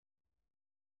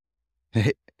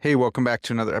Hey, welcome back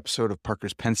to another episode of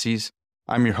Parker's Pensies.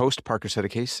 I'm your host, Parker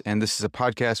Sedicase, and this is a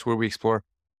podcast where we explore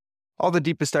all the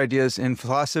deepest ideas in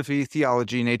philosophy,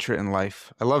 theology, nature, and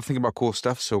life. I love thinking about cool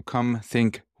stuff, so come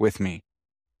think with me.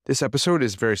 This episode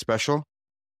is very special.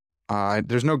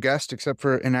 There's no guest except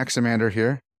for Anaximander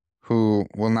here, who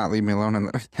will not leave me alone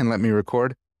and let me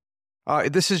record.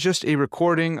 This is just a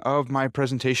recording of my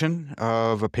presentation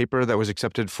of a paper that was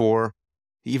accepted for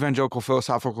the Evangelical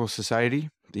Philosophical Society,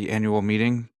 the annual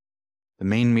meeting, the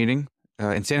main meeting,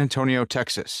 in San Antonio,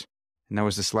 Texas. And that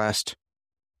was it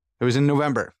was in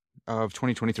November of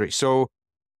 2023. So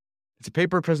it's a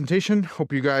paper presentation.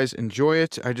 Hope you guys enjoy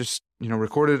it. I just,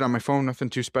 recorded it on my phone,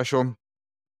 nothing too special.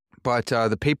 But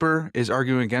the paper is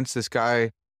arguing against this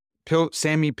guy,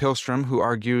 Sammy Pilstrom, who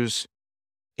argues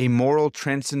a moral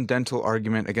transcendental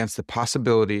argument against the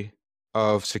possibility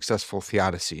of successful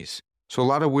theodicies. So a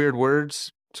lot of weird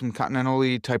words, some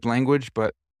continental-y type language,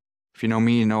 but if you know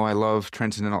me, you know I love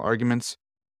transcendental arguments.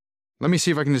 Let me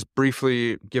see if I can just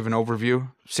briefly give an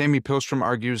overview. Sammy Pilstrom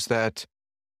argues that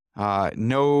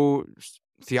no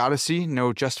theodicy,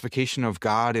 no justification of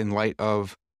God in light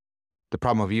of the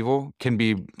problem of evil can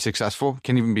be successful,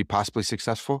 can even be possibly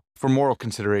successful for moral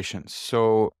considerations.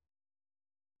 So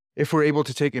if we're able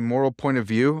to take a moral point of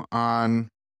view on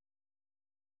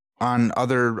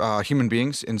other human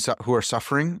beings who are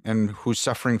suffering and whose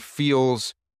suffering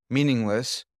feels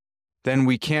meaningless, then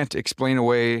we can't explain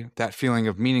away that feeling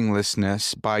of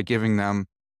meaninglessness by giving them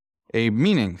a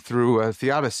meaning through a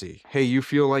theodicy. Hey, you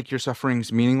feel like your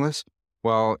suffering's meaningless?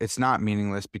 Well, it's not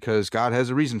meaningless because God has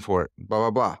a reason for it, blah,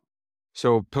 blah, blah.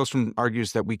 So Pilstrom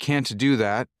argues that we can't do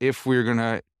that if we're going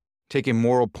to take a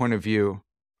moral point of view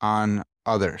on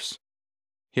others.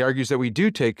 He argues that we do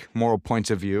take moral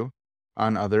points of view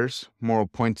on others, moral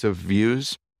points of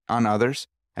views on others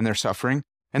and their suffering,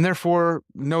 and therefore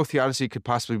no theodicy could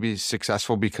possibly be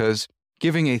successful because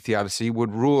giving a theodicy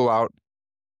would rule out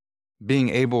being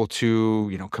able to,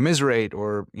 commiserate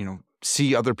or,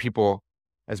 see other people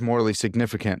as morally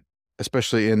significant,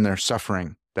 especially in their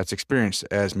suffering that's experienced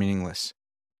as meaningless.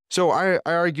 So I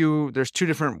argue there's two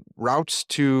different routes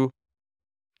to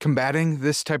combating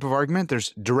this type of argument.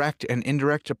 There's direct and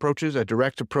indirect approaches. A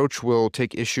direct approach will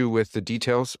take issue with the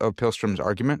details of Pilstrom's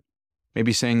argument,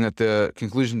 maybe saying that the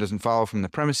conclusion doesn't follow from the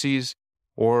premises,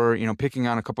 or, picking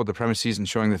on a couple of the premises and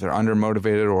showing that they're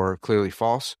undermotivated or clearly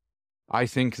false. I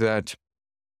think that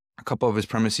a couple of his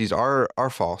premises are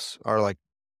false, are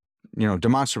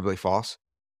demonstrably false.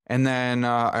 And then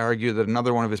I argue that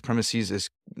another one of his premises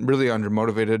is really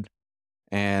undermotivated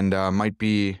and might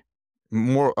be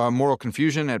moral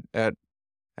confusion at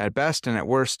best, and at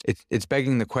worst, it's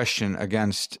begging the question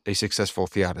against a successful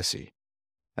theodicy.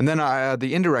 And then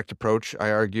the indirect approach,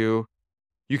 I argue,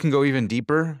 you can go even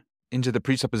deeper into the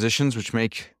presuppositions which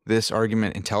make this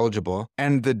argument intelligible.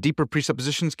 And the deeper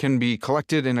presuppositions can be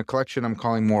collected in a collection I'm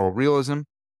calling moral realism.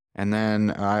 And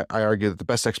then I argue that the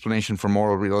best explanation for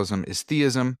moral realism is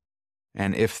theism.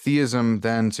 And if theism,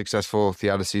 then successful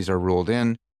theodicies are ruled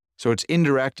in. So it's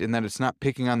indirect in that it's not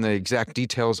picking on the exact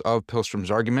details of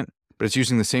Pilstrom's argument, but it's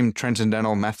using the same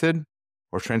transcendental method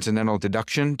or transcendental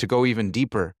deduction to go even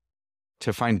deeper,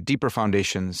 to find deeper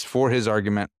foundations for his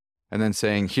argument, and then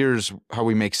saying, here's how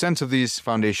we make sense of these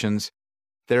foundations,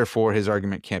 therefore his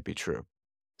argument can't be true.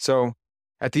 So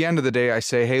at the end of the day, I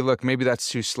say, hey, look, maybe that's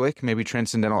too slick. Maybe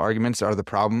transcendental arguments are the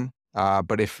problem.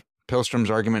 But if Pilstrom's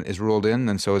argument is ruled in,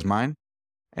 then so is mine.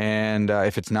 And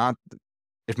if it's not,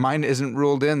 if mine isn't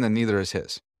ruled in, then neither is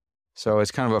his. So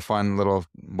it's kind of a fun little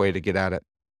way to get at it.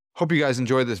 Hope you guys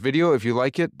enjoyed this video. If you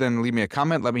like it, then leave me a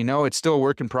comment. Let me know. It's still a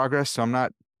work in progress, so I'm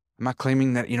not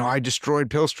claiming that, I destroyed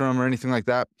Pilstrom or anything like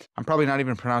that. I'm probably not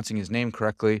even pronouncing his name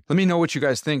correctly. Let me know what you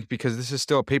guys think, because this is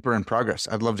still a paper in progress.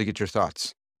 I'd love to get your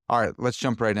thoughts. All right, let's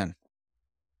jump right in.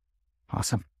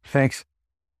 Awesome. Thanks.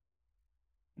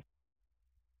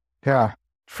 Yeah.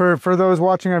 For those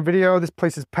watching on video, this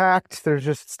place is packed. There's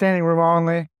just standing room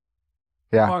only.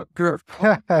 Yeah.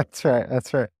 That's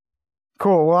right.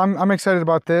 Cool. Well, I'm excited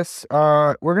about this.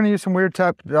 We're going to use some weird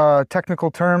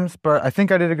technical terms, but I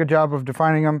think I did a good job of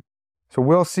defining them. So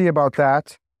we'll see about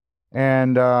that.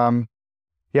 And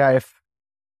if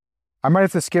I might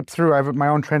have to skip through, I have my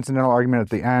own transcendental argument at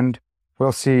the end.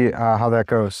 We'll see how that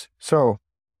goes. So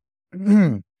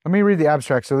let me read the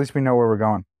abstract so at least we know where we're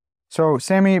going. So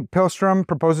Sammy Pilstrom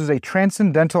proposes a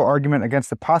transcendental argument against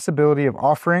the possibility of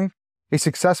offering a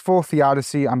successful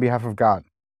theodicy on behalf of God.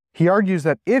 He argues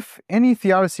that if any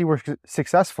theodicy were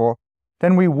successful,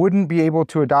 then we wouldn't be able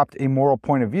to adopt a moral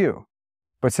point of view.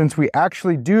 But since we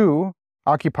actually do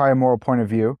occupy a moral point of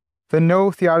view, then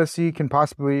no theodicy can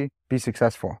possibly be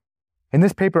successful. In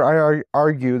this paper, I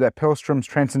argue that Pillstrom's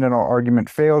transcendental argument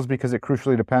fails because it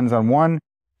crucially depends on one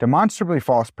demonstrably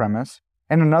false premise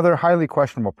and another highly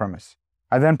questionable premise.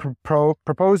 I then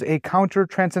propose a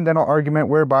counter-transcendental argument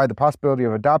whereby the possibility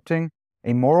of adopting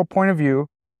a moral point of view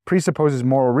presupposes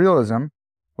moral realism,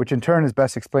 which in turn is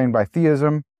best explained by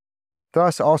theism,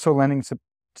 thus also lending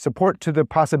support to the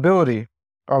possibility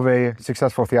of a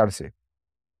successful theodicy.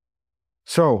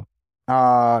 So,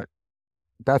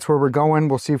 that's where we're going.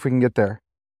 We'll see if we can get there.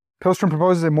 Pillstrom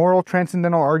proposes a moral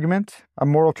transcendental argument, a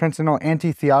moral transcendental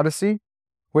anti-theodicy,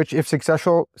 which, if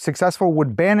successful,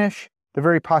 would banish the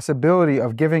very possibility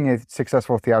of giving a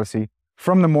successful theodicy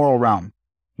from the moral realm.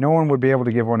 No one would be able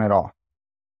to give one at all.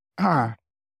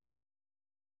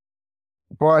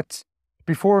 But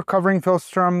before covering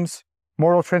Pillstrom's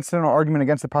moral transcendental argument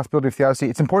against the possibility of theodicy,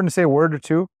 it's important to say a word or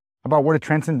two about what a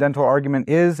transcendental argument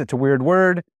is. It's a weird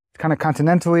word. It's kind of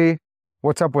continentally.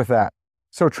 What's up with that?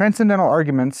 So transcendental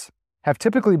arguments have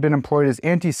typically been employed as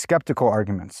anti-skeptical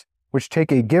arguments, which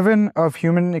take a given of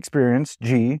human experience,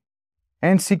 G,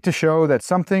 and seek to show that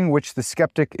something which the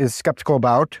skeptic is skeptical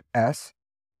about, S,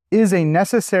 is a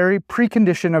necessary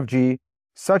precondition of G,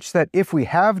 such that if we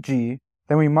have G,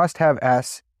 then we must have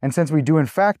S, and since we do in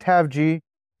fact have G,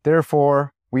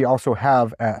 therefore we also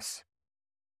have S.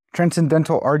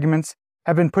 Transcendental arguments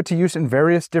have been put to use in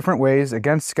various different ways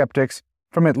against skeptics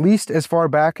from at least as far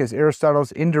back as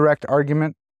Aristotle's indirect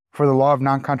argument for the law of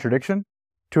non-contradiction,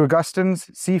 to Augustine's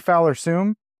si fallor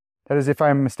sum, that is, if I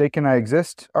am mistaken, I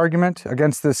exist, argument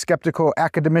against the skeptical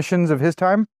academicians of his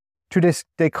time, to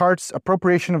Descartes'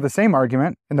 appropriation of the same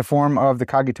argument in the form of the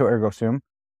cogito ergo sum,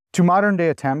 to modern-day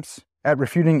attempts at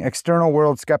refuting external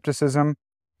world skepticism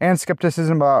and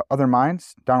skepticism about other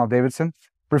minds, Donald Davidson,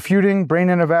 refuting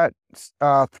brain-innovate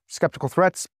skeptical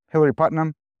threats, Hilary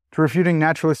Putnam, to refuting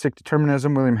naturalistic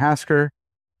determinism, William Hasker,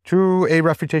 to a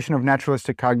refutation of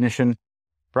naturalistic cognition,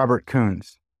 Robert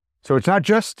Koons. So it's not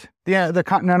just the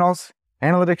Continentals,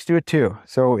 analytics do it too,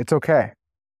 so it's okay.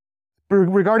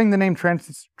 Regarding the name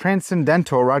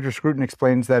transcendental, Roger Scruton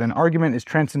explains that an argument is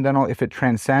transcendental if it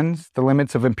transcends the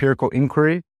limits of empirical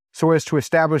inquiry so as to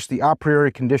establish the a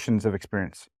priori conditions of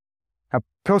experience. Now,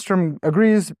 Pillstrom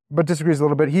agrees but disagrees a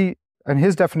little bit. In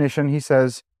his definition, he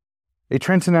says, a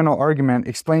transcendental argument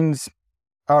explains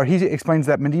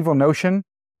that medieval notion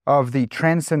of the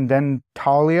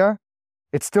transcendentalia.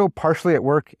 It's still partially at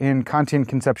work in Kantian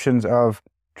conceptions of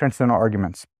transcendental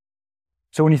arguments.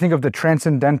 So when you think of the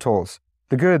transcendentals,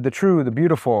 the good, the true, the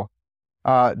beautiful,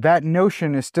 that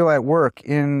notion is still at work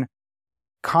in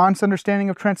Kant's understanding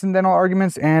of transcendental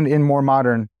arguments and in more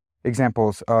modern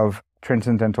examples of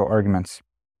transcendental arguments.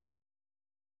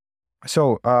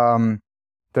 So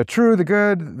the true, the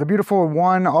good, the beautiful,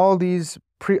 one, all these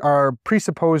are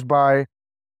presupposed by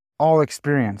all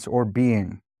experience or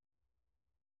being.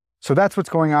 So that's what's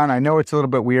going on. I know it's a little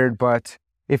bit weird, but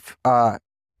if a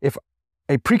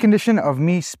precondition of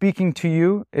me speaking to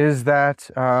you is that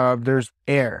there's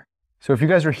air. So if you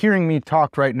guys are hearing me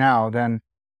talk right now, then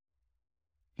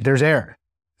there's air.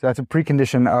 So that's a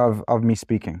precondition of me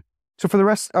speaking. So for the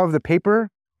rest of the paper,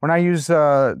 when I use,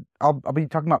 I'll be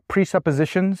talking about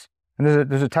presuppositions, and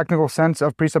there's a technical sense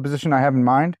of presupposition I have in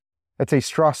mind. It's a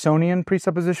Straussonian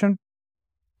presupposition,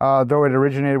 though it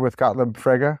originated with Gottlieb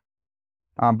Frege.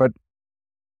 But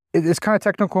it's kind of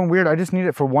technical and weird. I just need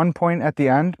it for one point at the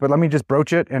end, but let me just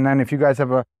broach it, and then if you guys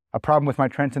have a problem with my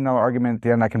transcendental argument at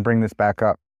the end, I can bring this back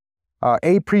up.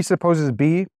 A presupposes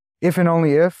B, if and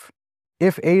only if.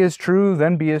 If A is true,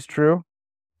 then B is true.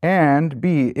 And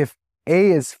B, if A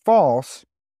is false,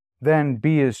 then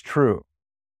B is true.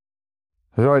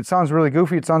 So it sounds really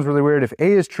goofy, it sounds really weird. If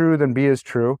A is true, then B is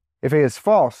true. If A is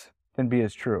false, then B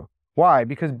is true. Why?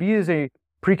 Because B is a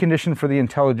precondition for the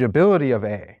intelligibility of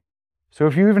A. So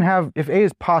if A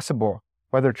is possible,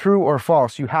 whether true or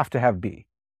false, you have to have B.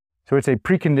 So it's a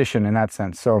precondition in that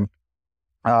sense. So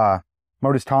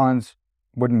modus tollens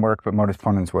wouldn't work, but modus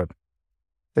ponens would.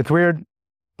 It's weird,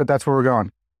 but that's where we're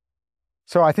going.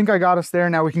 So I think I got us there.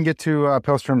 Now we can get to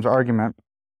Pillstrom's argument.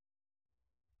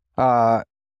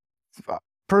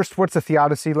 First, what's a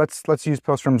theodicy? Let's use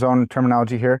Pillstrom's own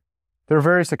terminology here. There are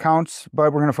various accounts,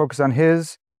 but we're going to focus on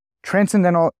his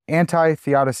transcendental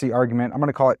anti-theodicy argument. I'm going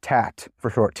to call it TAT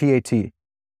for short, T-A-T.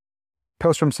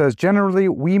 Pillstrom says, generally,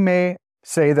 we may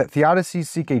say that theodicies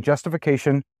seek a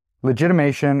justification,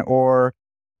 legitimation, or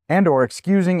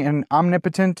excusing an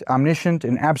omnipotent, omniscient,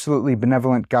 and absolutely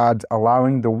benevolent God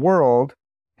allowing the world,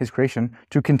 his creation,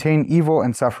 to contain evil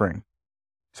and suffering.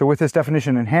 So with this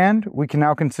definition in hand, we can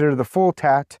now consider the full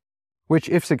TAT, which,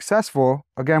 if successful,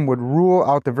 again, would rule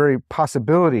out the very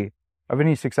possibility of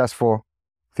any successful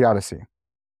theodicy.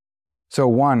 So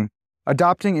 1,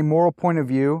 Adopting a moral point of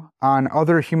view on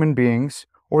other human beings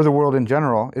or the world in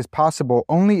general is possible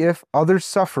only if others'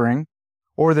 suffering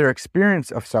or their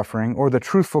experience of suffering or the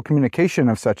truthful communication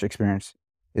of such experience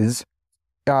is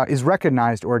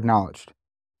recognized or acknowledged.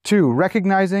 2,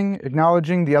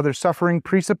 acknowledging the other's suffering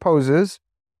presupposes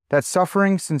that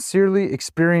suffering sincerely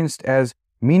experienced as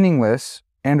meaningless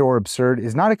and or absurd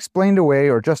is not explained away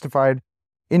or justified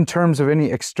in terms of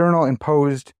any external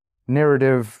imposed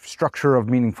narrative structure of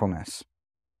meaningfulness.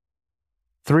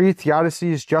 3,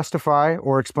 theodicies justify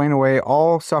or explain away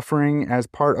all suffering as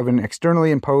part of an externally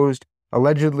imposed,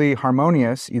 allegedly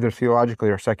harmonious, either theologically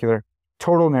or secular,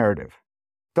 total narrative,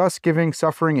 thus giving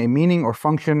suffering a meaning or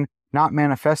function not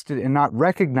manifested and not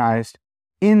recognized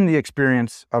in the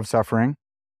experience of suffering.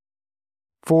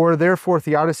 4, therefore,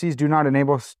 theodicies do not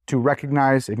enable us to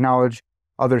recognize, acknowledge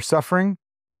other suffering.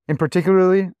 In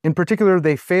particular,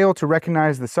 they fail to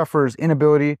recognize the sufferer's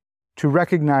inability to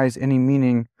recognize any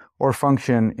meaning or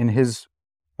function in his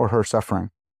or her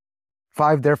suffering.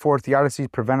 5, therefore, theodicies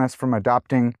prevent us from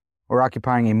adopting or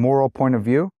occupying a moral point of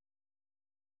view.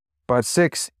 But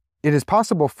 6, it is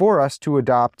possible for us to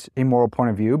adopt a moral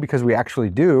point of view because we actually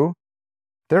do.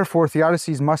 Therefore,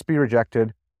 theodicies must be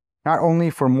rejected, not only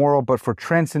for moral but for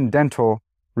transcendental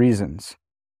reasons.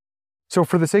 So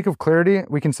for the sake of clarity,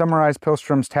 we can summarize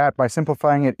Pihlstrom's TAT by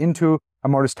simplifying it into a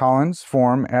modus tollens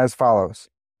form as follows,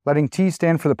 letting T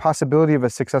stand for the possibility of a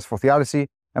successful theodicy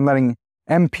and letting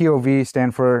MPOV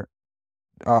stand for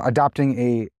adopting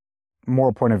a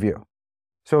moral point of view.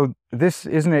 So this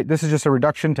is just a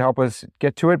reduction to help us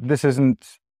get to it. This isn't,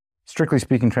 strictly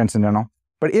speaking, transcendental.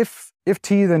 But if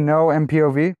T, then no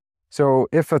MPOV. So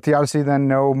if a theodicy, then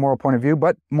no moral point of view.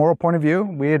 But moral point of view,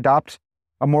 we adopt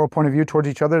a moral point of view towards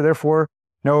each other. Therefore,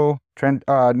 no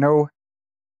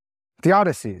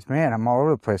theodicies. Man, I'm all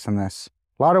over the place on this.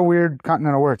 A lot of weird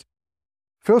continental words.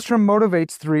 Pihlstrom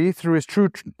motivates 3 through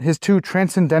his 2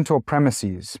 transcendental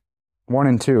premises, 1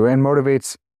 and 2, and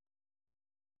motivates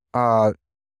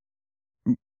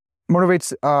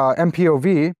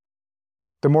MPOV,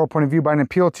 the moral point of view, by an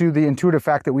appeal to the intuitive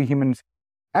fact that we humans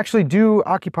actually do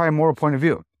occupy a moral point of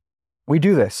view. We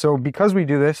do this. So because we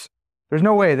do this, there's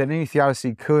no way that any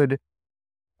theodicy could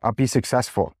be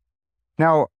successful.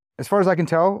 Now, as far as I can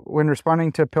tell, when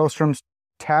responding to Pihlstrom's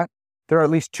TAT, there are at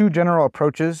least 2 general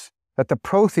approaches that the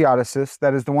pro-theodicist,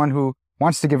 that is the one who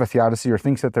wants to give a theodicy or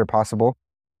thinks that they're possible,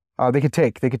 they could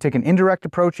take. They could take an indirect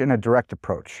approach and a direct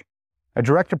approach. A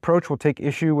direct approach will take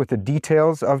issue with the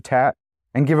details of TAT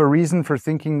and give a reason for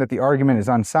thinking that the argument is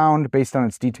unsound based on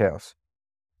its details.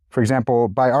 For example,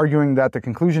 by arguing that the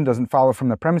conclusion doesn't follow from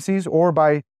the premises, or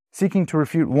by seeking to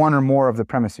refute one or more of the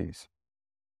premises.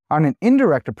 On an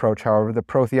indirect approach, however, the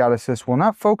pro-theodicist will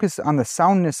not focus on the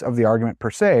soundness of the argument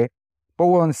per se, but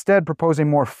will instead propose a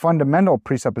more fundamental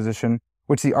presupposition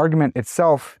which the argument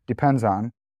itself depends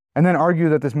on, and then argue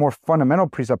that this more fundamental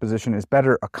presupposition is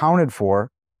better accounted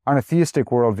for on a theistic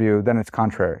worldview than its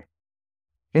contrary.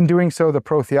 In doing so, the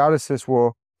pro-theodicist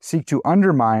will seek to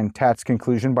undermine TAT's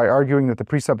conclusion by arguing that the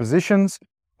presuppositions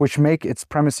which make its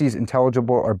premises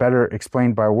intelligible are better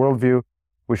explained by a worldview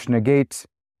which negates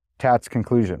TAT's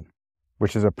conclusion,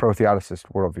 which is a pro-theodicist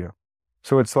worldview.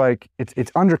 So it's like,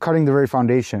 it's undercutting the very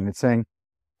foundation. It's saying,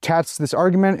 TAT's this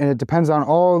argument and it depends on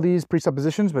all these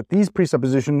presuppositions, but these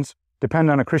presuppositions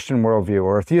depend on a Christian worldview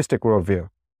or a theistic worldview.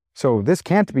 So this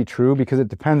can't be true because it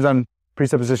depends on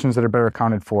presuppositions that are better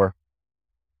accounted for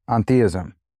on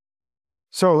theism.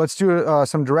 So let's do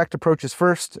some direct approaches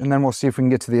first, and then we'll see if we can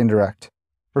get to the indirect.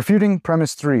 Refuting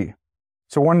premise 3.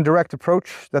 So one direct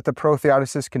approach that the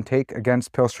pro-theodicist can take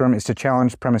against Pihlstrom is to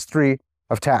challenge premise 3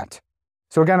 of TAT.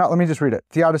 So again, let me just read it.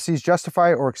 Theodicies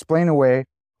justify or explain away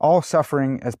all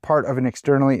suffering as part of an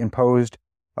externally imposed,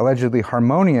 allegedly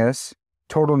harmonious,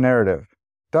 total narrative,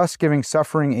 thus giving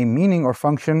suffering a meaning or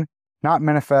function not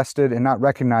manifested and not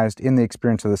recognized in the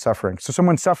experience of the suffering. So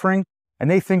someone's suffering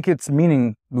and they think it's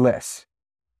meaningless.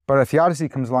 But a theodicy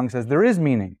comes along and says there is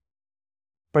meaning,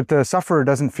 but the sufferer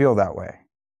doesn't feel that way.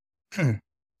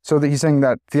 So that he's saying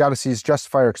that theodicies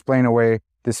justify or explain away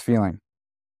this feeling.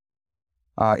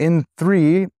 In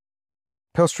 3,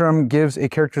 Pihlstrom gives a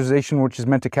characterization which is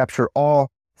meant to capture all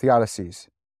theodicies.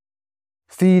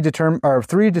 3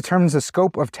 determines the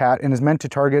scope of TAT and is meant to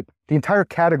target the entire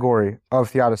category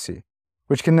of theodicy,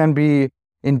 which can then be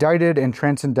indicted and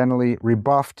transcendentally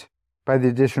rebuffed by the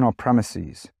additional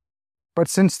premises. But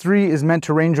since 3 is meant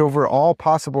to range over all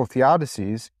possible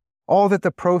theodicies, all that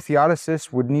the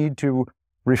pro-theodicist would need to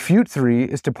refute 3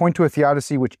 is to point to a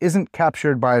theodicy which isn't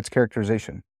captured by its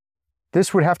characterization.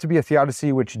 This would have to be a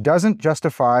theodicy which doesn't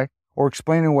justify or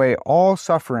explain away all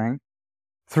suffering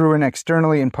through an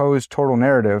externally imposed total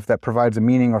narrative that provides a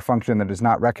meaning or function that is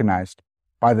not recognized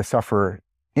by the sufferer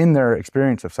in their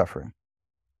experience of suffering.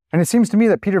 And it seems to me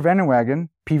that Peter Van den Wagen,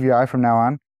 PVI from now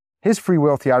on, his free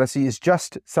will theodicy is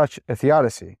just such a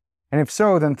theodicy. And if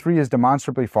so, then 3 is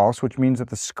demonstrably false, which means that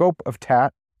the scope of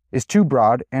Tat is too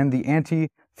broad and the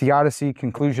anti-theodicy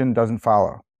conclusion doesn't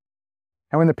follow.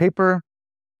 And in the paper,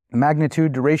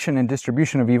 Magnitude, Duration, and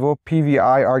Distribution of Evil,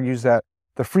 PVI argues that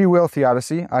the free will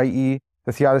theodicy, i.e.,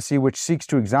 the theodicy which seeks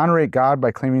to exonerate God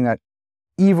by claiming that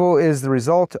evil is the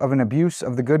result of an abuse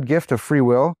of the good gift of free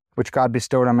will, which God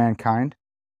bestowed on mankind,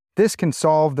 this can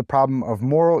solve the problem of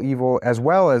moral evil as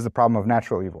well as the problem of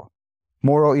natural evil.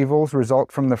 Moral evils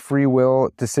result from the free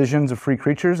will decisions of free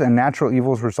creatures, and natural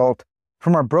evils result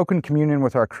from our broken communion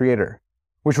with our Creator,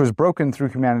 which was broken through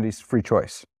humanity's free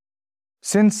choice.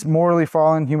 Since morally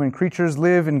fallen human creatures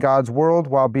live in God's world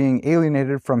while being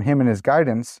alienated from Him and His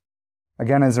guidance,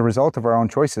 again as a result of our own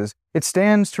choices, it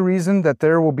stands to reason that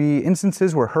there will be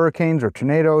instances where hurricanes or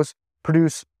tornadoes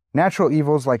produce natural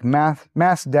evils like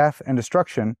mass death and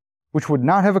destruction, which would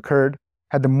not have occurred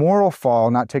had the moral fall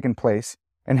not taken place,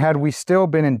 and had we still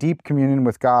been in deep communion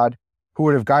with God, who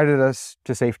would have guided us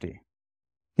to safety.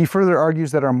 He further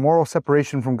argues that our moral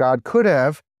separation from God could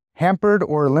have hampered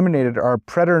or eliminated our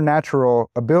preternatural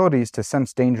abilities to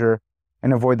sense danger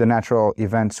and avoid the natural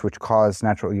events which cause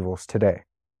natural evils today.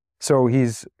 So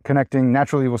he's connecting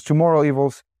natural evils to moral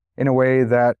evils in a way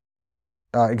that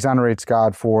exonerates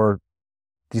God for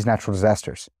these natural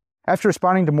disasters. After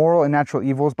responding to moral and natural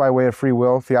evils by way of free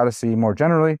will theodicy more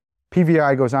generally,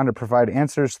 PVI goes on to provide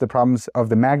answers to the problems of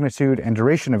the magnitude and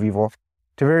duration of evil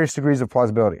to various degrees of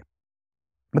plausibility.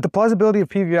 But the plausibility of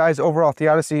PVI's overall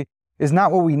theodicy is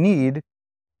not what we need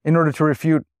in order to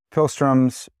refute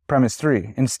Pihlstrom's premise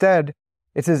 3. Instead,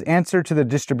 it's his answer to the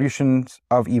distributions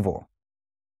of evil.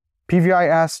 PVI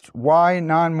asked why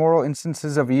non-moral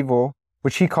instances of evil,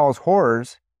 which he calls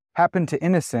horrors, happen to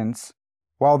innocents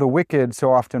while the wicked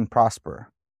so often prosper.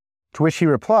 To which he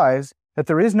replies that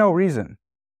there is no reason,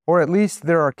 or at least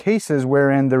there are cases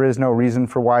wherein there is no reason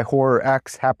for why horror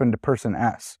X happened to person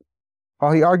S.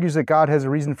 While he argues that God has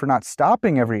a reason for not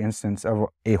stopping every instance of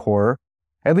a horror,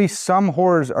 at least some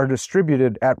horrors are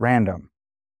distributed at random.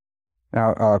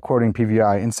 Now, quoting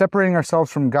PVI, in separating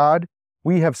ourselves from God,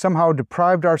 we have somehow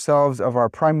deprived ourselves of our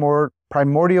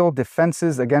primordial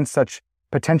defenses against such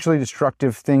potentially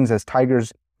destructive things as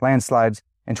tigers, landslides,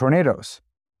 and tornadoes.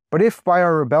 But if by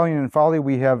our rebellion and folly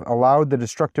we have allowed the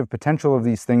destructive potential of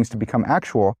these things to become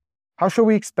actual, how shall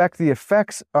we expect the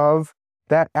effects of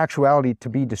that actuality to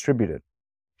be distributed?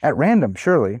 At random,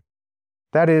 surely.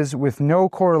 That is, with no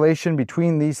correlation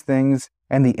between these things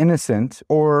and the innocence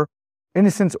or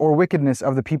wickedness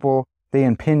of the people they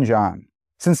impinge on,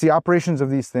 since the operations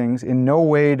of these things in no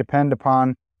way depend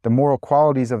upon the moral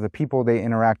qualities of the people they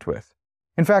interact with.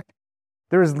 In fact,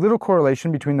 there is little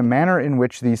correlation between the manner in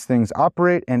which these things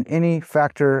operate and any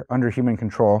factor under human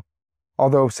control,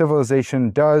 although civilization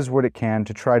does what it can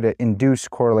to try to induce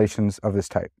correlations of this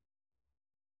type.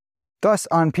 Thus,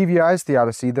 on PVI's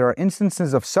theodicy, there are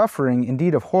instances of suffering,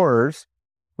 indeed of horrors,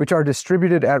 which are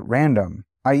distributed at random,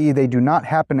 i.e. they do not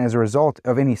happen as a result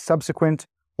of any subsequent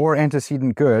or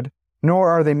antecedent good, nor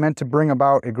are they meant to bring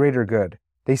about a greater good.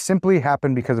 They simply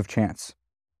happen because of chance.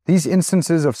 These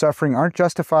instances of suffering aren't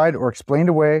justified or explained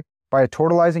away by a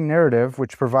totalizing narrative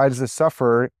which provides the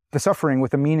suffering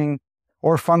with a meaning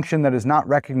or function that is not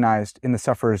recognized in the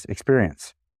sufferer's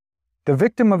experience. The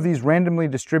victim of these randomly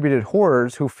distributed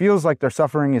horrors, who feels like their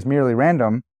suffering is merely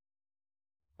random,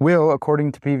 will,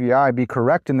 according to PVI, be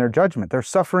correct in their judgment. Their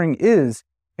suffering is,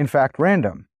 in fact,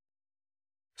 random.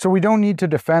 So we don't need to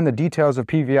defend the details of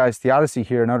PVI's theodicy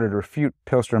here in order to refute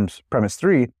Pihlstrom's premise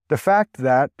 3. The fact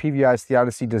that PVI's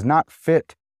theodicy does not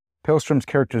fit Pihlstrom's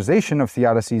characterization of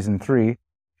theodicies in 3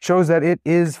 shows that it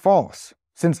is false,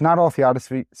 since not all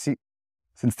theodicies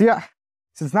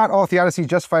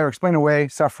justify or explain away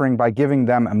suffering by giving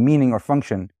them a meaning or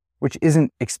function which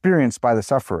isn't experienced by the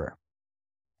sufferer.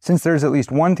 Since there is at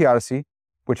least one theodicy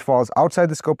which falls outside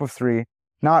the scope of 3,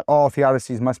 not all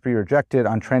theodicies must be rejected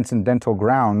on transcendental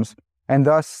grounds, and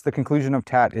thus the conclusion of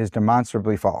Tat is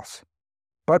demonstrably false.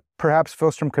 But perhaps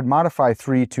Pihlstrom could modify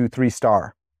 3 to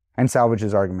 3* and salvage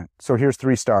his argument. So here's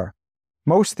 3*.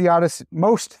 Most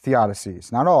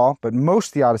theodicies, not all, but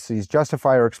most theodicies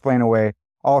justify or explain away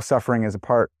all suffering as a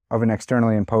part of an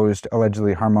externally imposed,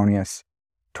 allegedly harmonious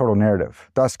total narrative,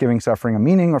 thus giving suffering a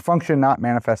meaning or function not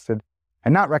manifested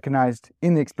and not recognized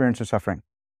in the experience of suffering.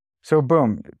 So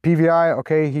boom, PVI,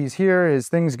 okay, he's here, his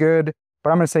thing's good,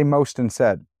 but I'm going to say most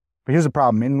instead. But here's the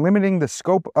problem. In limiting the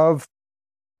scope from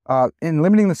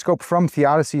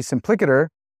theodicy simplicator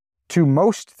to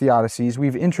most theodicies,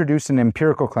 we've introduced an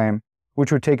empirical claim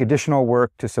which would take additional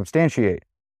work to substantiate.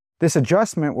 This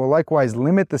adjustment will likewise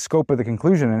limit the scope of the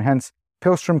conclusion, and hence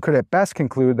Pihlstrom could at best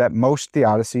conclude that most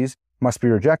theodicies must be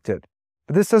rejected.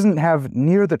 But this doesn't have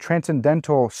near the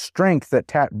transcendental strength that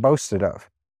Tatt boasted of.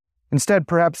 Instead,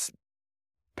 perhaps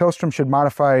Pihlstrom should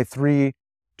modify 3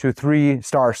 to 3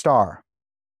 star star.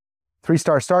 3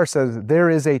 star star says there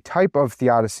is a type of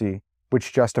theodicy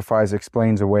which justifies,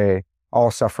 explains away all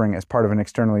suffering as part of an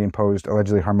externally imposed,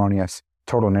 allegedly harmonious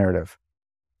total narrative.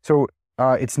 So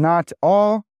it's not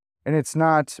all and it's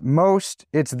not most,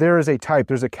 it's there is a type,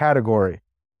 there's a category.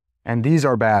 And these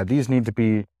are bad. These need to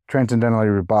be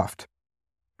transcendentally rebuffed.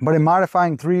 But in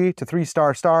modifying 3 to 3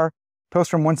 star star,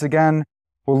 Pihlstrom once again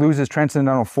will lose his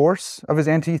transcendental force of his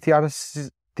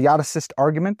anti-theodicist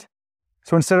argument.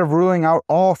 So instead of ruling out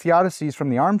all theodicies from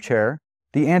the armchair,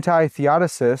 the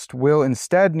anti-theodicist will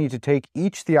instead need to take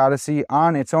each theodicy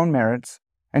on its own merits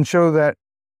and show that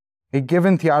a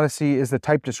given theodicy is the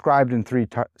type described in 3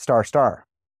 star star.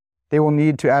 Pihlstrom will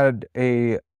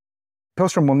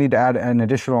need to add an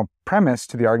additional premise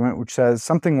to the argument, which says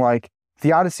something like,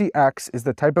 theodicy X is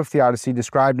the type of theodicy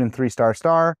described in 3 star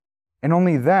star, and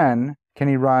only then can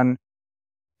he run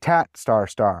Tatt star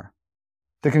star,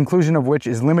 the conclusion of which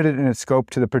is limited in its scope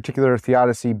to the particular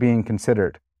theodicy being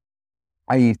considered,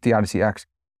 i.e. theodicy X.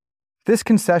 This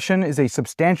concession is a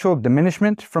substantial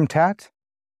diminishment from Tatt,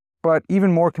 but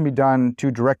even more can be done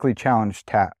to directly challenge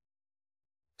Tatt.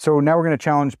 So now we're going to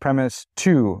challenge premise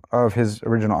 2 of his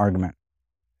original argument.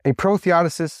 A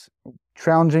pro-theodicist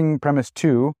challenging premise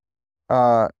 2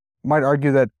 might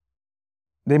argue that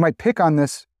they might pick on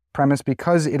this premise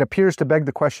because it appears to beg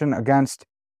the question against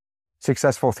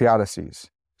successful theodicies.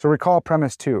 So recall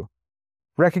premise 2.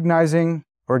 Recognizing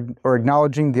or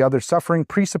acknowledging the other's suffering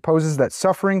presupposes that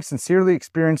suffering sincerely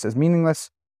experienced as meaningless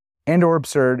and or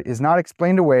absurd is not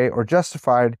explained away or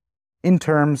justified in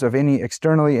terms of any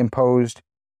externally imposed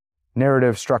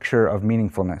narrative structure of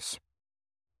meaningfulness.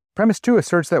 Premise 2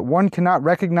 asserts that one cannot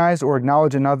recognize or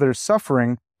acknowledge another's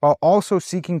suffering while also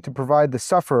seeking to provide the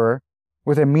sufferer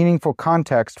with a meaningful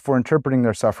context for interpreting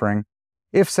their suffering,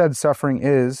 if said suffering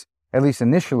is, at least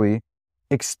initially,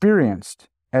 experienced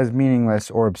as meaningless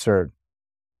or absurd.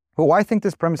 But why think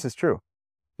this premise is true?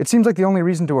 It seems like the only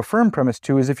reason to affirm premise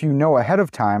 2 is if you know ahead of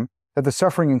time that the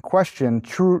suffering in question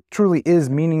truly is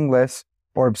meaningless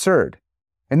or absurd.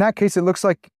 In that case, it looks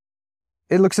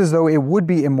as though it would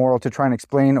be immoral to try and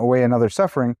explain away another's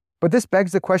suffering, but this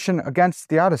begs the question against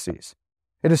theodicies.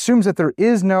 It assumes that there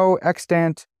is no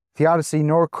extant theodicy,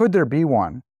 nor could there be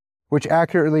one, which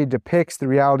accurately depicts the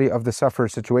reality of the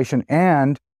sufferer's situation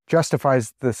and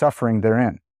justifies the suffering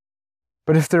therein.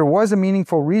 But if there was a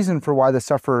meaningful reason for why the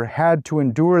sufferer had to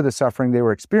endure the suffering they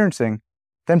were experiencing,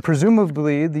 then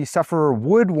presumably the sufferer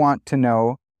would want to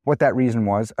know what that reason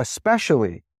was,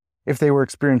 especially if they were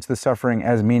experiencing the suffering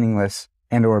as meaningless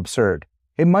and or absurd.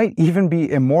 It might even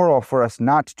be immoral for us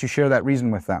not to share that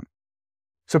reason with them.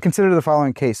 So consider the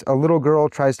following case. A little girl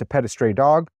tries to pet a stray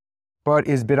dog, but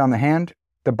is bit on the hand.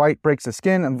 The bite breaks the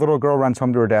skin, and the little girl runs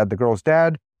home to her dad. The girl's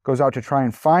dad goes out to try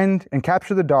and find and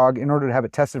capture the dog in order to have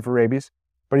it tested for rabies,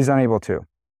 but he's unable to.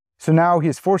 So now he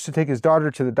is forced to take his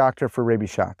daughter to the doctor for rabies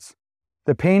shots.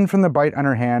 The pain from the bite on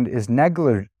her hand is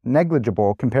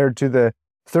negligible compared to the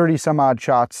 30-some-odd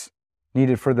shots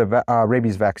needed for the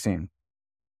rabies vaccine.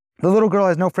 The little girl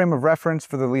has no frame of reference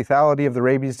for the lethality of the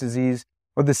rabies disease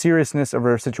or the seriousness of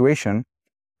her situation.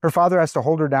 Her father has to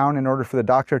hold her down in order for the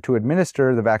doctor to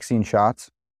administer the vaccine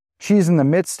shots. She is in the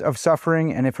midst of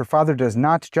suffering, and if her father does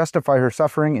not justify her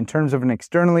suffering in terms of an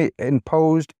externally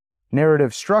imposed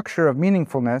narrative structure of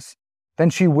meaningfulness, then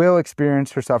she will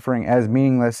experience her suffering as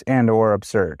meaningless and or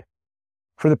absurd.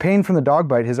 For the pain from the dog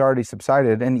bite has already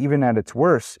subsided, and even at its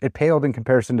worst, it paled in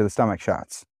comparison to the stomach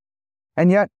shots. And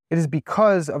yet, it is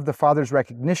because of the father's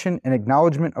recognition and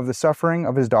acknowledgement of the suffering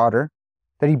of his daughter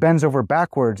that he bends over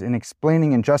backwards in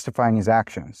explaining and justifying his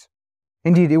actions.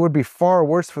 Indeed, it would be far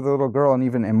worse for the little girl and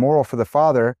even immoral for the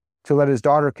father to let his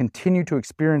daughter continue to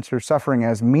experience her suffering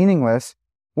as meaningless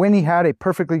when he had a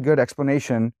perfectly good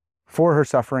explanation for her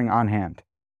suffering on hand.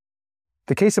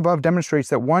 The case above demonstrates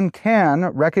that one can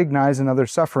recognize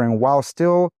another's suffering while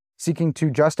still seeking to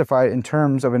justify it in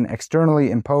terms of an externally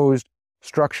imposed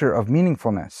structure of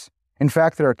meaningfulness. In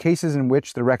fact, there are cases in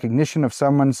which the recognition of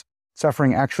someone's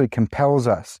suffering actually compels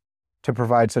us to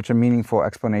provide such a meaningful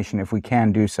explanation if we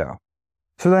can do so.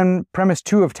 So then, premise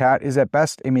 2 of Tatt is at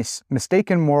best a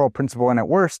mistaken moral principle, and at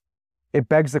worst, it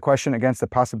begs the question against the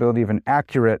possibility of an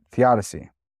accurate theodicy.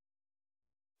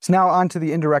 So now on to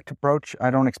the indirect approach. I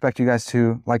don't expect you guys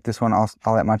to like this one all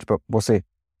that much, but we'll see.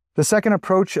 The second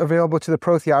approach available to the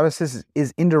pro-theodicist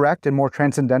is indirect and more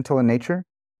transcendental in nature.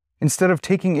 Instead of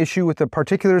taking issue with the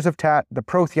particulars of Tat, the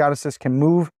pro-theodicist can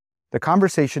move the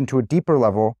conversation to a deeper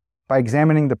level by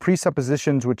examining the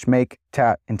presuppositions which make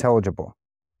Tat intelligible,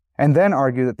 and then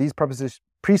argue that these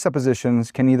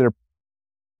presuppositions can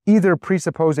either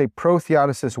presuppose a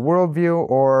pro-theodicist worldview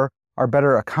or are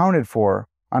better accounted for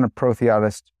on a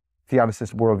pro-theodicist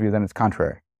worldview than its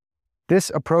contrary. This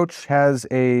approach has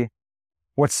a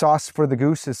 "what's sauce for the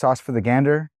goose is sauce for the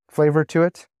gander" flavor to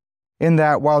it, in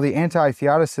that while the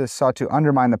anti-theodicist sought to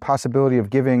undermine the possibility of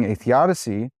giving a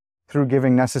theodicy through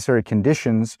giving necessary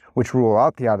conditions which rule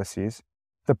out theodicies,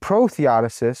 the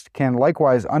pro-theodicist can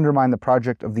likewise undermine the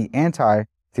project of the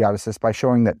anti-theodicist by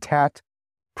showing that Tat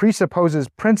presupposes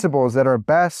principles that are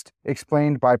best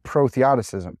explained by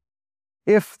pro-theodicism.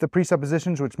 If the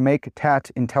presuppositions which make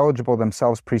Tat intelligible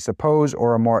themselves presuppose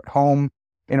or are more at home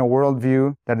in a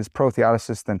worldview that is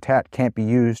pro-theodicist, then Tat can't be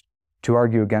used to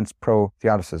argue against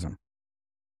pro-theodicism.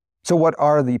 So what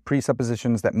are the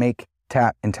presuppositions that make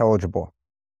Tat intelligible?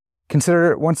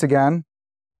 Consider once again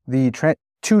the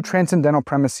two transcendental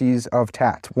premises of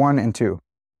Tat, 1 and 2.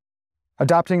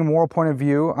 Adopting a moral point of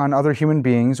view on other human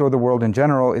beings or the world in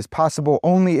general is possible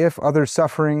only if other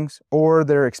sufferings or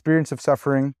their experience of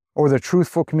suffering or the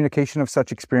truthful communication of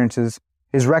such experiences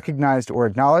is recognized or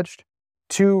acknowledged.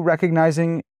 2,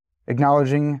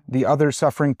 acknowledging the other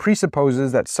suffering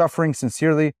presupposes that suffering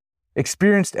sincerely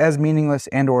experienced as meaningless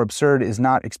and or absurd is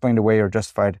not explained away or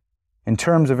justified in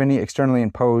terms of any externally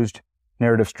imposed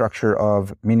narrative structure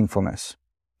of meaningfulness.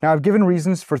 Now, I've given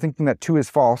reasons for thinking that 2 is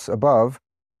false above,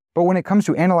 but when it comes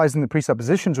to analyzing the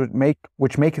presuppositions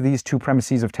which make these two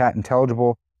premises of Tat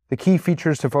intelligible, the key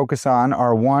features to focus on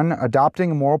are 1,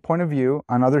 adopting a moral point of view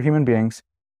on other human beings,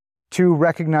 2,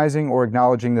 recognizing or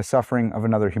acknowledging the suffering of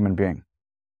another human being.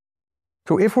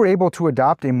 So if we're able to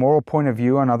adopt a moral point of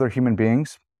view on other human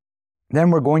beings, then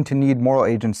we're going to need moral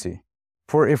agency.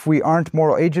 For if we aren't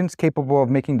moral agents capable of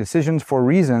making decisions for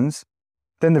reasons,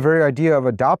 then the very idea of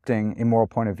adopting a moral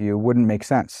point of view wouldn't make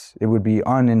sense. It would be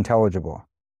unintelligible.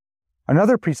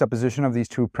 Another presupposition of these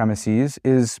two premises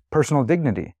is personal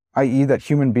dignity, i.e. that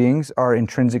human beings are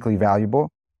intrinsically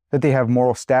valuable, that they have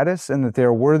moral status, and that they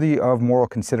are worthy of moral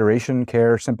consideration,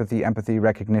 care, sympathy, empathy,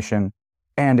 recognition,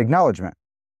 and acknowledgement.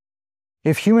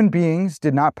 If human beings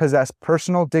did not possess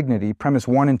personal dignity, premise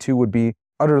 1 and 2 would be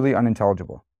utterly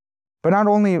unintelligible. But not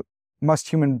only must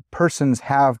human persons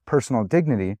have personal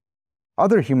dignity,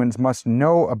 other humans must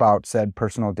know about said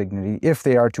personal dignity if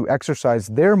they are to exercise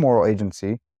their moral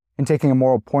agency in taking a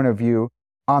moral point of view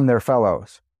on their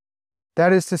fellows.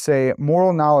 That is to say,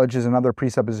 moral knowledge is another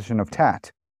presupposition of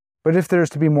Tat. But if there is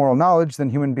to be moral knowledge, then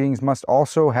human beings must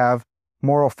also have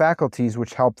moral faculties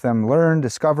which help them learn,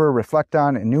 discover, reflect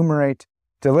on, enumerate,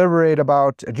 deliberate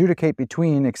about, adjudicate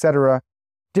between, etc.,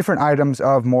 different items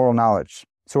of moral knowledge.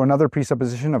 So another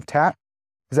presupposition of Tat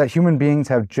is that human beings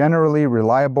have generally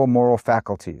reliable moral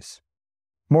faculties.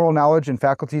 Moral knowledge and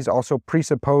faculties also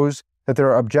presuppose that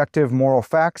there are objective moral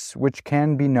facts which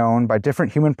can be known by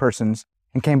different human persons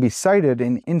and can be cited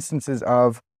in instances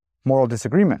of moral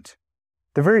disagreement.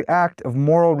 The very act of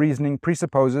moral reasoning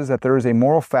presupposes that there is a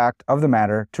moral fact of the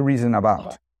matter to reason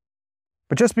about.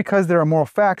 But just because there are moral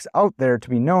facts out there to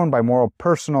be known by moral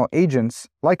personal agents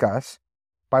like us,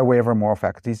 by way of our moral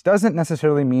faculties, doesn't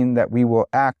necessarily mean that we will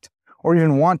act or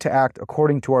even want to act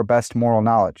according to our best moral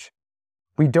knowledge.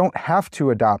 We don't have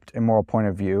to adopt a moral point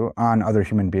of view on other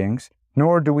human beings,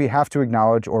 nor do we have to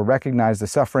acknowledge or recognize the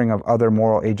suffering of other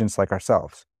moral agents like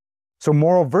ourselves. So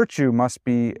moral virtue must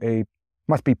be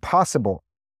possible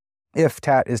if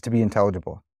Tat is to be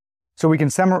intelligible. So we can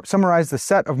summarize the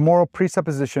set of moral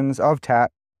presuppositions of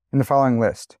Tat in the following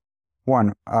list.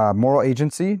 1, moral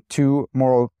agency. 2,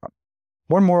 moral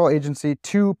agency.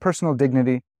 2, personal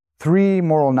dignity. 3,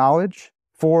 moral knowledge.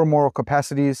 4, moral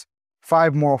capacities.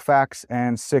 5, moral facts.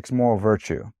 And 6, moral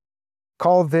virtue.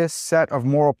 Call this set of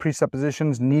moral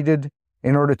presuppositions needed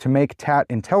in order to make Tat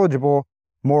intelligible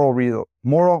moral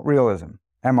realism,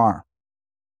 MR.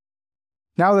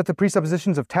 Now that the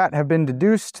presuppositions of Tat have been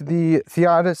deduced, the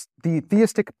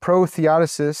theistic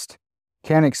pro-theodicist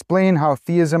can explain how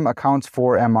theism accounts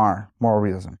for MR, moral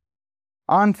realism.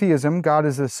 On theism, God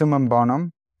is the summum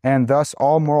bonum, and thus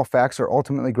all moral facts are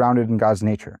ultimately grounded in God's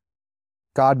nature.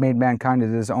 God made mankind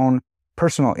in his own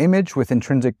personal image with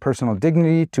intrinsic personal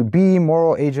dignity to be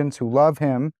moral agents who love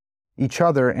him, each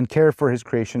other, and care for his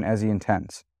creation as he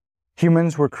intends.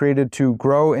 Humans were created to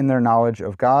grow in their knowledge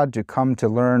of God, to come to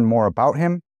learn more about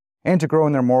him, and to grow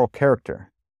in their moral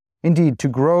character. Indeed, to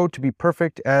grow to be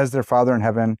perfect as their Father in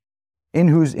heaven, in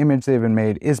whose image they have been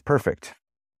made, is perfect.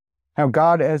 Now,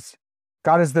 God, as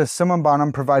God as the summum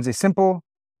bonum provides a simple,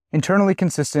 internally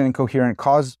consistent and coherent,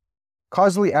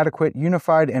 causally adequate,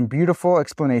 unified, and beautiful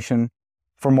explanation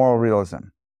for moral realism.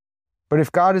 But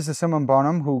if God is the summum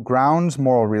bonum who grounds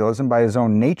moral realism by his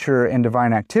own nature and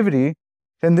divine activity,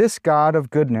 then this God of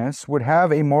goodness would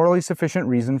have a morally sufficient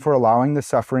reason for allowing the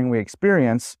suffering we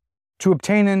experience to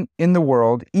obtain in the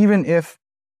world, even if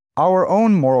our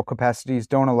own moral capacities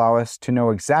don't allow us to know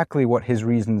exactly what his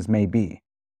reasons may be.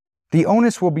 The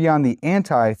onus will be on the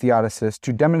anti-theodicist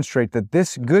to demonstrate that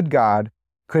this good God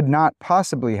could not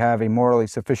possibly have a morally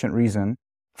sufficient reason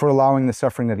for allowing the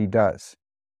suffering that he does.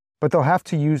 But they'll have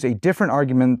to use a different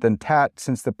argument than Tat,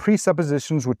 since the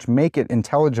presuppositions which make it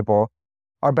intelligible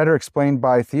are better explained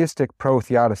by theistic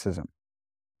pro-theodicism.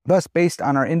 Thus, based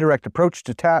on our indirect approach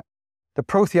to Tat, the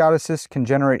pro-theodicist can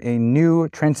generate a new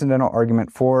transcendental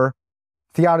argument for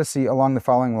theodicy along the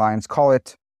following lines. Call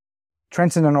it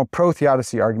Transcendental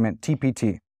Pro-Theodicy Argument,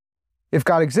 TPT. If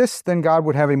God exists, then God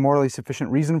would have a morally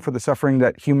sufficient reason for the suffering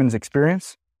that humans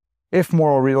experience. If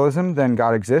moral realism, then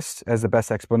God exists as the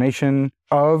best explanation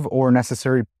of or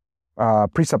necessary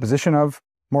presupposition of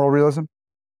moral realism.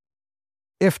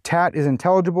 If Tat is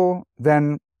intelligible,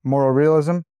 then moral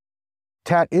realism.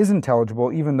 Tat is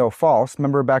intelligible even though false.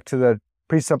 Remember back to the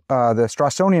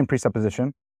Strassonian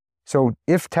presupposition. So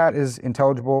if Tat is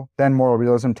intelligible, then moral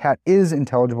realism. Tat is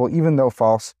intelligible even though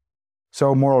false.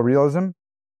 So moral realism.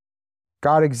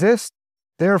 God exists,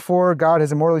 therefore God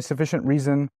has a morally sufficient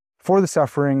reason for the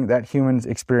suffering that humans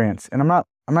experience. And I'm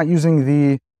not using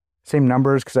the same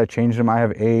numbers because I changed them. I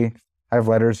have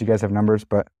letters, you guys have numbers,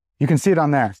 but you can see it on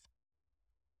there.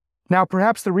 Now,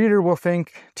 perhaps the reader will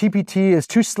think TPT is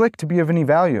too slick to be of any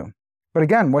value. But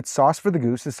again, what's sauce for the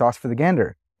goose is sauce for the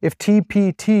gander. If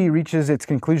TPT reaches its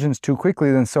conclusions too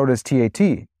quickly, then so does TAT.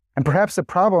 And perhaps the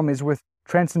problem is with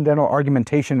transcendental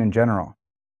argumentation in general.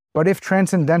 But if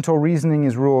transcendental reasoning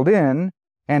is ruled in,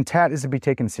 and TAT is to be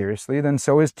taken seriously, then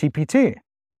so is TPT.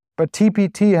 But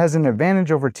TPT has an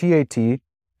advantage over TAT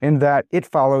in that it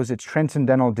follows its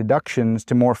transcendental deductions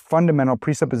to more fundamental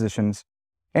presuppositions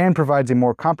and provides a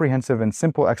more comprehensive and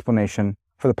simple explanation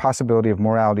for the possibility of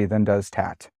morality than does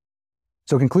TAT.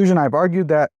 So conclusion, I've argued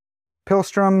that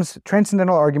Pihlstrom's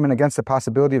transcendental argument against the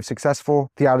possibility of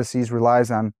successful theodicies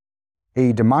relies on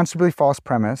a demonstrably false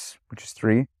premise, which is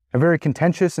 3, a very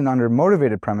contentious and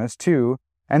undermotivated premise, 2,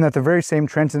 and that the very same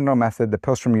transcendental method that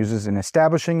Pihlstrom uses in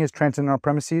establishing his transcendental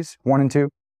premises, 1 and 2,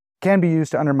 can be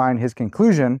used to undermine his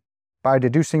conclusion by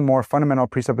deducing more fundamental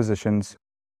presuppositions,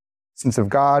 sense of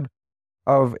God,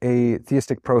 of a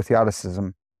theistic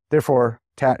pro-theodicism. Therefore,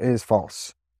 Tat is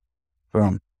false.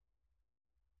 Boom.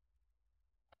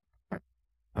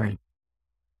 All right.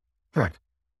 Correct.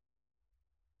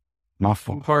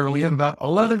 Mouthful. We have about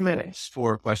 11 minutes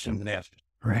for questions and answers.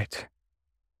 Right.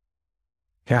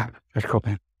 Yeah, that's cool,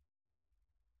 man.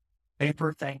 Happy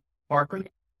birthday,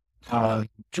 Margaret.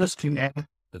 Just to add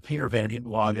the Peter Van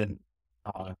Inwagen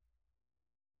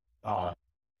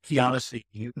theodicy,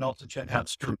 you can also check out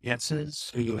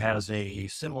Struensis, who has a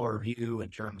similar view in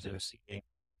terms of seeing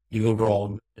the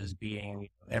overall as being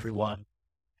everyone,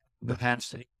 the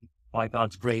capacity by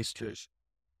God's grace to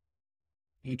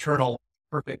eternal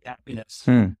perfect happiness.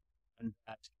 And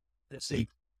that it's a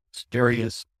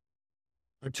various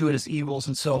gratuitous evils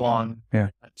and so on. Yeah.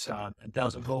 It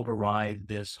doesn't override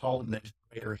this holiness,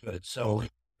 greater good. So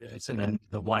it's in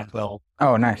the Blackwell.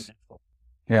 Oh, nice.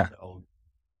 Yeah. So.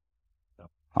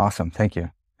 Awesome. Thank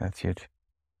you. That's huge.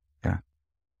 Yeah.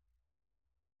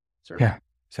 Sir. Yeah.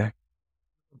 Say.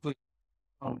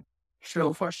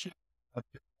 Show question.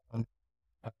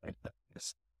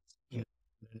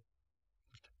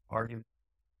 Argument.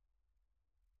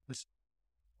 This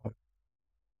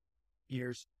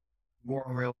years more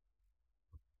real.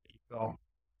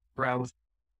 Browse.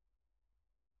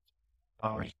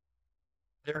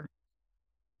 There.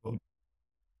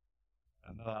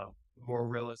 More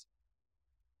realism.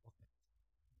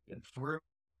 And through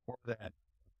more that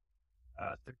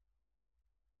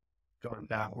going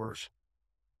backwards,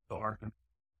 the argument,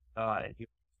 and you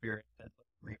experience that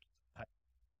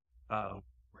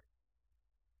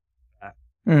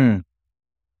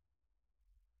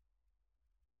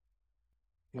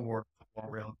more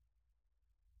real.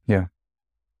 Yeah.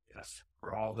 Yes.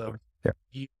 For all those.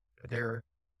 Yeah. They're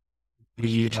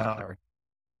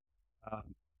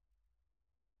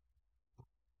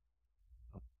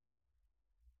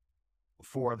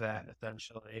before that,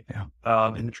 essentially. Yeah.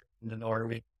 In the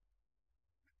Army,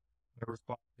 the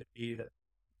response would be that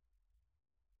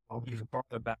you can brought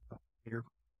them back here.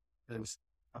 There's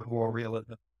more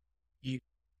realism. They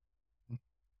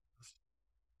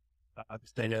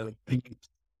know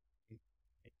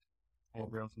more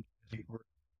realism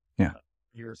Yeah.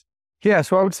 Years. Yeah,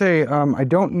 so I would say I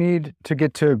don't need to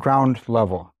get to ground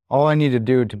level. All I need to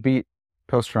do to beat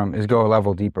Pilstrom is go a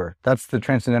level deeper. That's the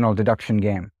transcendental deduction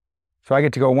game. So I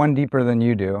get to go one deeper than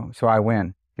you do, so I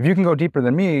win. If you can go deeper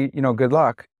than me, good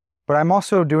luck. But I'm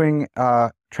also doing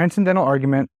transcendental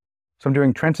argument. So I'm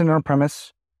doing transcendental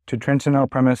premise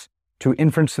to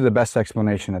inference to the best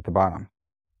explanation at the bottom.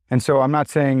 And so I'm not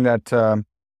saying that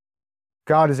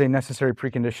God is a necessary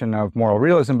precondition of moral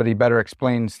realism, but he better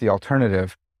explains the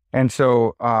alternative. And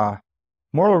so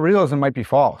moral realism might be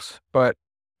false, but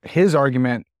his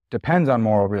argument depends on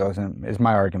moral realism, is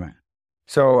my argument.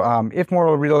 So if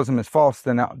moral realism is false,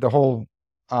 then the whole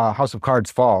house of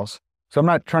cards falls. So I'm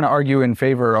not trying to argue in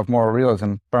favor of moral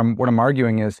realism, but what I'm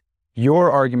arguing is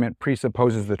your argument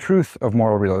presupposes the truth of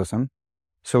moral realism.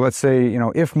 So let's say,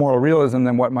 if moral realism,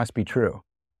 then what must be true?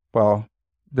 Well,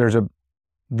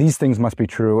 these things must be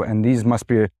true, and these must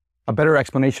be a better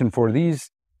explanation for these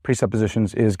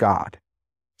presuppositions is God.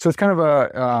 So it's kind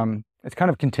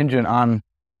of contingent on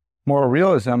moral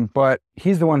realism, but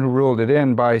he's the one who ruled it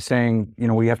in by saying,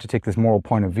 we have to take this moral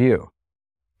point of view.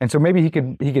 And so maybe he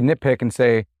could nitpick and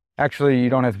say, actually, you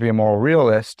don't have to be a moral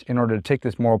realist in order to take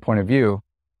this moral point of view.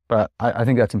 But I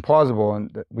think that's implausible,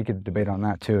 and we could debate on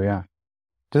that too, yeah.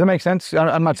 Does that make sense?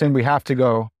 I'm not saying we have to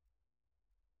go.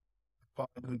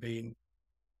 Being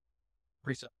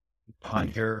precept on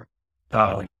here.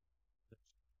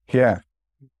 Yeah.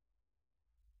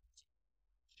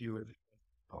 You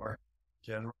or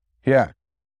general. Yeah.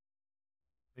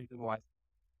 The reason why I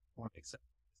want to accept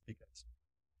is because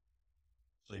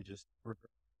they just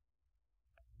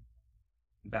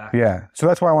back. Yeah. So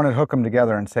that's why I wanted to hook them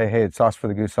together and say, hey, it's sauce for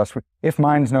the goose, sauce for... If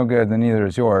mine's no good, then neither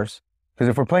is yours. Because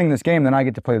if we're playing this game, then I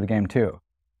get to play the game too.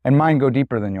 And mine go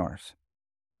deeper than yours.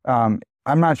 I'm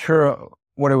not sure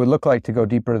what it would look like to go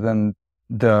deeper than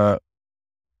the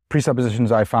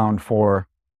presuppositions I found for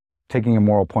taking a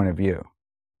moral point of view.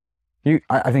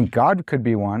 I think God could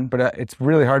be one, but it's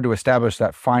really hard to establish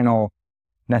that final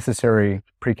necessary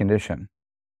precondition.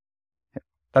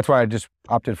 That's why I just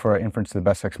opted for an inference to the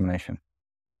best explanation.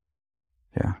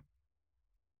 Yeah.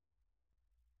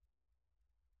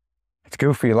 It's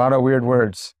goofy, a lot of weird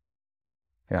words.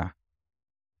 Yeah.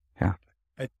 Yeah.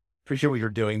 I appreciate what you're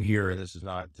doing here. This is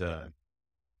not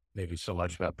maybe so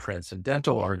much about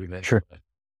transcendental argument. Sure.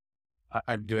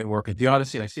 I'm doing work at the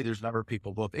Odyssey, and I see there's a number of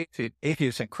people, both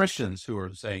atheists and Christians, who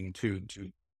are saying to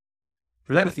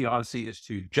present the Odyssey is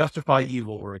to justify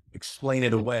evil or explain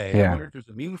it away. Yeah. I wonder if there's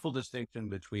a meaningful distinction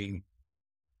between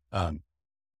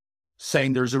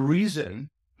saying there's a reason,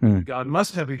 God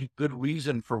must have a good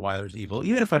reason for why there's evil,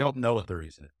 even if I don't know what the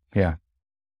reason is. Yeah.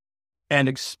 And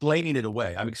explaining it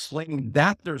away. I'm explaining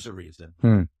that there's a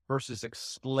reason versus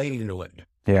explaining it away.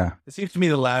 Yeah. It seems to me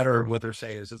the latter, what they're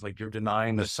saying is like you're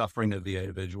denying the suffering of the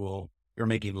individual. You're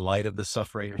making light of the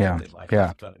suffering or something like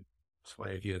that. That's why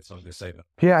if you had something to say about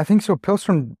it. Yeah, I think so.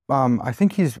 Pilstrom, I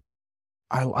think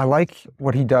I like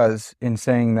what he does in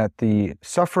saying that the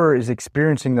sufferer is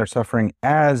experiencing their suffering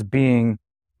as being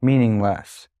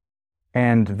meaningless.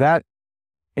 And that,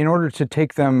 in order to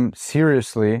take them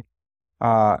seriously,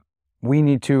 we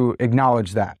need to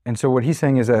acknowledge that. And so what he's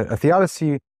saying is a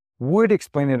theodicy would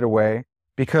explain it away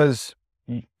because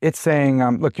it's saying,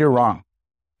 look, you're wrong.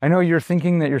 I know you're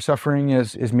thinking that your suffering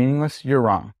is meaningless. You're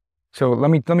wrong. So let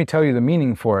me tell you the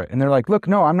meaning for it. And they're like, look,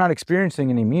 no, I'm not experiencing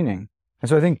any meaning. And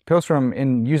so I think Pilstrom,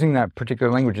 in using that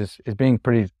particular language, is being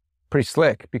pretty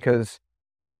slick because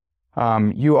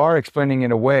you are explaining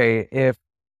it away if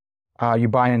you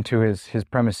buy into his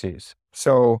premises.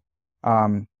 So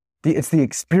it's the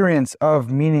experience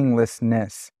of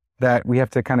meaninglessness that we have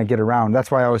to kind of get around.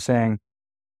 That's why I was saying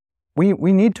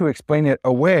we need to explain it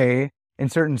away in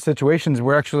certain situations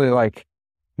we're actually like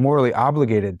morally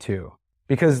obligated to,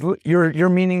 because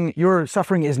your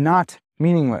suffering is not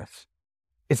meaningless.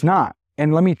 It's not.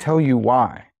 And let me tell you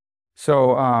why.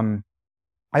 So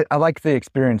I like the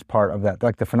experience part of that,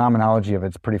 like the phenomenology of it.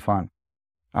 It's pretty fun.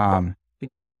 I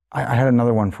had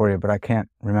another one for you, but I can't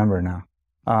remember now.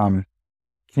 I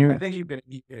think you can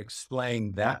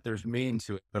explain that there's meaning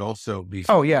to it, but also be.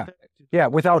 Oh yeah, yeah.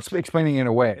 Without explaining it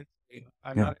away.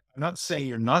 I'm not saying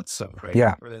you're not suffering.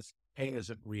 Yeah. Or this pain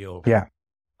isn't real. Yeah.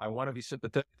 I want to be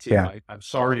sympathetic to you. Yeah. I'm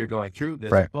sorry you're going through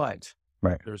this, but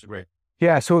there's a great.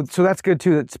 Yeah. So that's good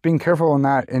too. It's being careful in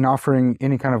that, in offering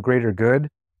any kind of greater good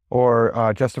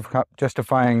or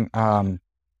justifying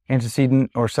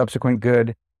antecedent or subsequent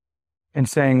good, and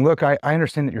saying, look, I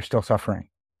understand that you're still suffering.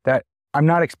 That I'm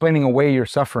not explaining away your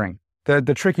suffering. The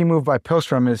tricky move by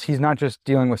Pilstrom is he's not just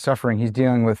dealing with suffering, he's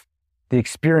dealing with the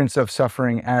experience of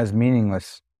suffering as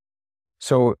meaningless.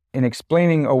 So in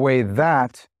explaining away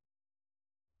that,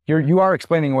 you are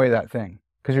explaining away that thing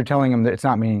because you're telling him that it's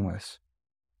not meaningless.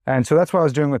 And so that's what I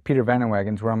was doing with Peter Van den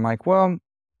Wagens, where I'm like, well,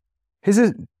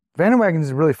 Van den Wagens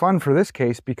is really fun for this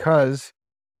case because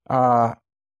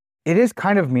it is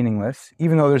kind of meaningless,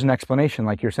 even though there's an explanation,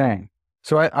 like you're saying.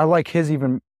 So I like his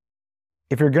even,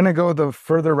 if you're going to go the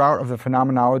further route of the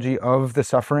phenomenology of the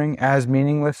suffering as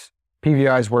meaningless,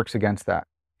 PVIs works against that.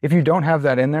 If you don't have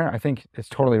that in there, I think it's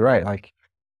totally right. Like,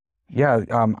 yeah,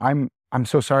 I'm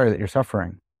so sorry that you're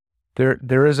suffering.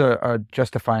 There is a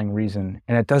justifying reason,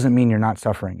 and it doesn't mean you're not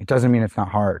suffering. It doesn't mean it's not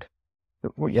hard.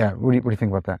 Yeah, what do you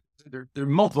think about that? There are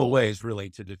multiple ways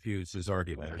really to diffuse this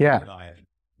argument. Yeah.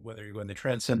 Whether you're going the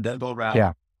transcendental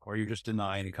route, or you're just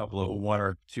denying a couple of one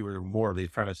or two or more of these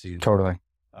premises. Totally.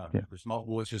 There's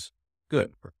multiple, which is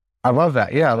good. I love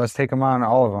that. Yeah, let's take them on,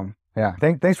 all of them. Yeah.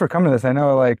 Thanks for coming to this. I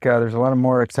know there's a lot of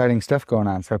more exciting stuff going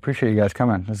on, so I appreciate you guys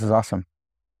coming. This is awesome.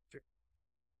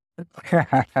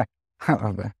 I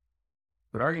love that.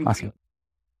 But arguing. Awesome.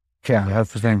 Yeah,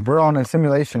 that's the thing. We're on a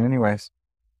simulation anyways.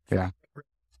 Yeah.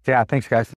 Yeah, thanks guys.